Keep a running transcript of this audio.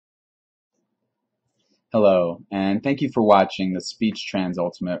Hello, and thank you for watching the SpeechTrans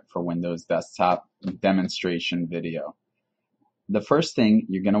Ultimate for Windows Desktop demonstration video. The first thing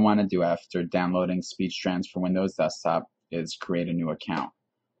you're going to want to do after downloading SpeechTrans for Windows Desktop is create a new account.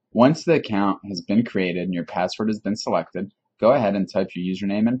 Once the account has been created and your password has been selected, go ahead and type your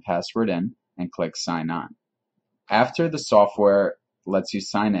username and password in and click Sign On. After the software lets you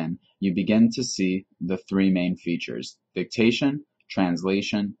sign in, you begin to see the three main features: Dictation,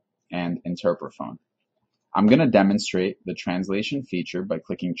 Translation, and Interprophone. I'm going to demonstrate the translation feature by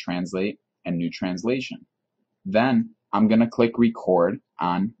clicking Translate and New Translation. Then I'm going to click Record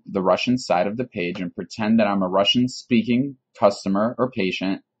on the Russian side of the page and pretend that I'm a Russian-speaking customer or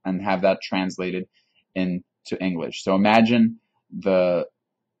patient and have that translated into English. So imagine the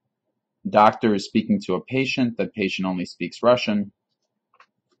doctor is speaking to a patient. That patient only speaks Russian.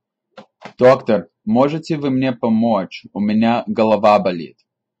 Доктор, можете вы мне помочь? У меня голова болит.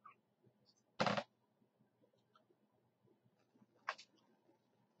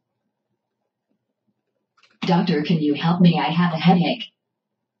 Doctor, can you help me? I have a headache.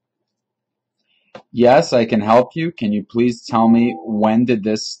 Yes, I can help you. Can you please tell me when did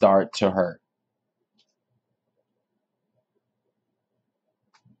this start to hurt?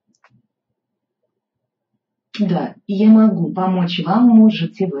 Да, я могу помочь вам,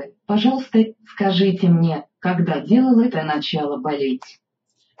 можете вы. Пожалуйста, скажите мне, когда дело это начало болеть.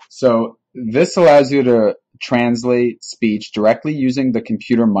 So this allows you to translate speech directly using the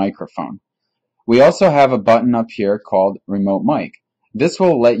computer microphone. We also have a button up here called Remote Mic. This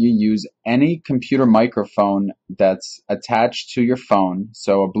will let you use any computer microphone that's attached to your phone,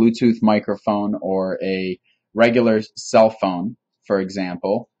 so a Bluetooth microphone or a regular cell phone, for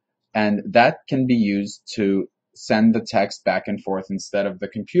example, and that can be used to send the text back and forth instead of the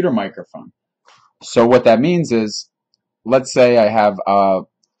computer microphone. So what that means is, let's say I have a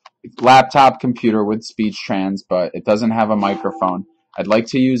laptop computer with SpeechTrans, but it doesn't have a microphone. I'd like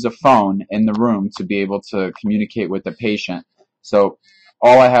to use a phone in the room to be able to communicate with the patient. So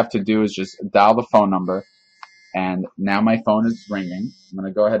all I have to do is just dial the phone number, and now my phone is ringing. I'm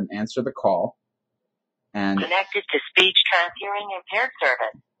going to go ahead and answer the call. And Connected to SpeechTrans hearing impaired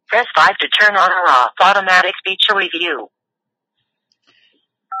service. Press 5 to turn on or off automatic speech review.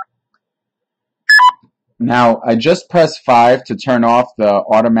 now I just pressed 5 to turn off the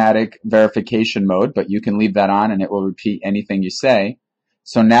automatic verification mode, but you can leave that on and it will repeat anything you say.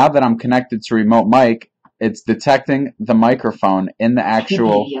 So now that I'm connected to Remote Mic, it's detecting the microphone in the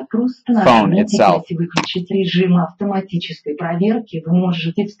actual phone itself. Выключить режим автоматической проверки вы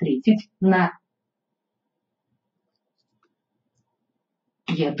можете встретить на...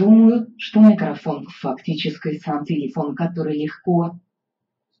 Я думаю, что микрофон фактически сам телефон, который легко...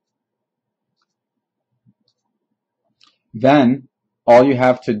 Then all you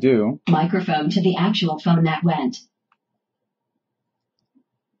have to do Microphone to the actual phone that went.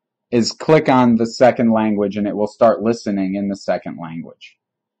 is click on the second language and it will start listening in the second language.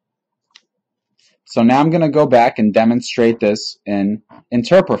 So now I'm going to go back and demonstrate this in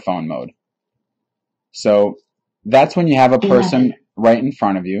Interprophone mode. So that's when you have a person right in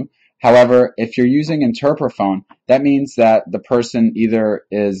front of you. However, if you're using Interprophone, that means that the person either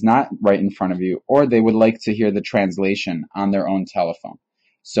is not right in front of you or they would like to hear the translation on their own telephone.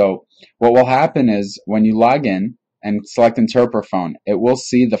 So what will happen is when you log in and select Interprophone, it will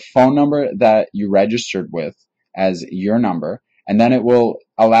see the phone number that you registered with as your number, and then it will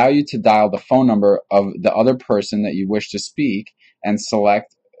allow you to dial the phone number of the other person that you wish to speak and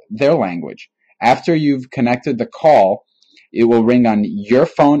select their language. After you've connected the call, it will ring on your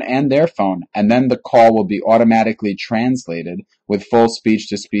phone and their phone, and then the call will be automatically translated with full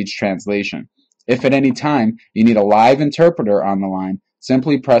speech-to-speech translation. If at any time you need a live interpreter on the line,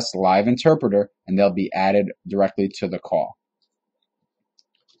 simply press Live Interpreter and they'll be added directly to the call.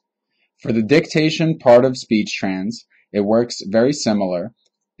 For the dictation part of SpeechTrans, it works very similar.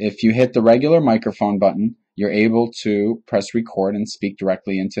 If you hit the regular microphone button, you're able to press record and speak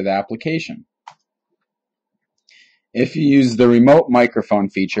directly into the application. If you use the remote microphone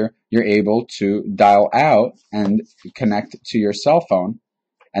feature, you're able to dial out and connect to your cell phone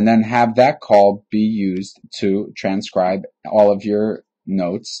and then have that call be used to transcribe all of your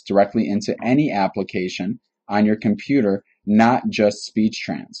notes directly into any application on your computer, not just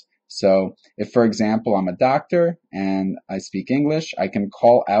SpeechTrans. So if, for example, I'm a doctor and I speak English, I can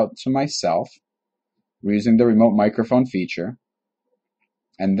call out to myself using the remote microphone feature.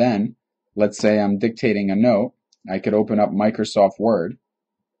 And then, let's say I'm dictating a note, I could open up Microsoft Word.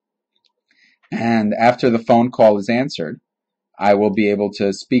 And after the phone call is answered, I will be able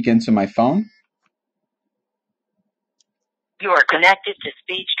to speak into my phone. You are connected to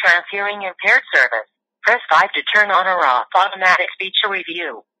SpeechTrans hearing impaired service. Press 5 to turn on or off automatic speech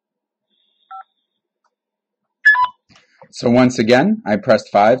review. So once again, I pressed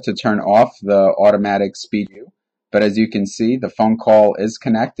 5 to turn off the automatic speech review, but as you can see, the phone call is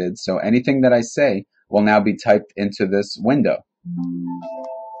connected, so anything that I say will now be typed into this window.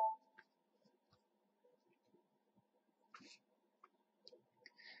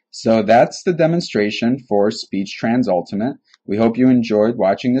 So that's the demonstration for SpeechTrans Ultimate. We hope you enjoyed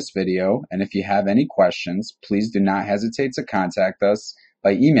watching this video, and if you have any questions, please do not hesitate to contact us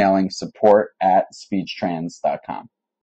by emailing support@speechtrans.com.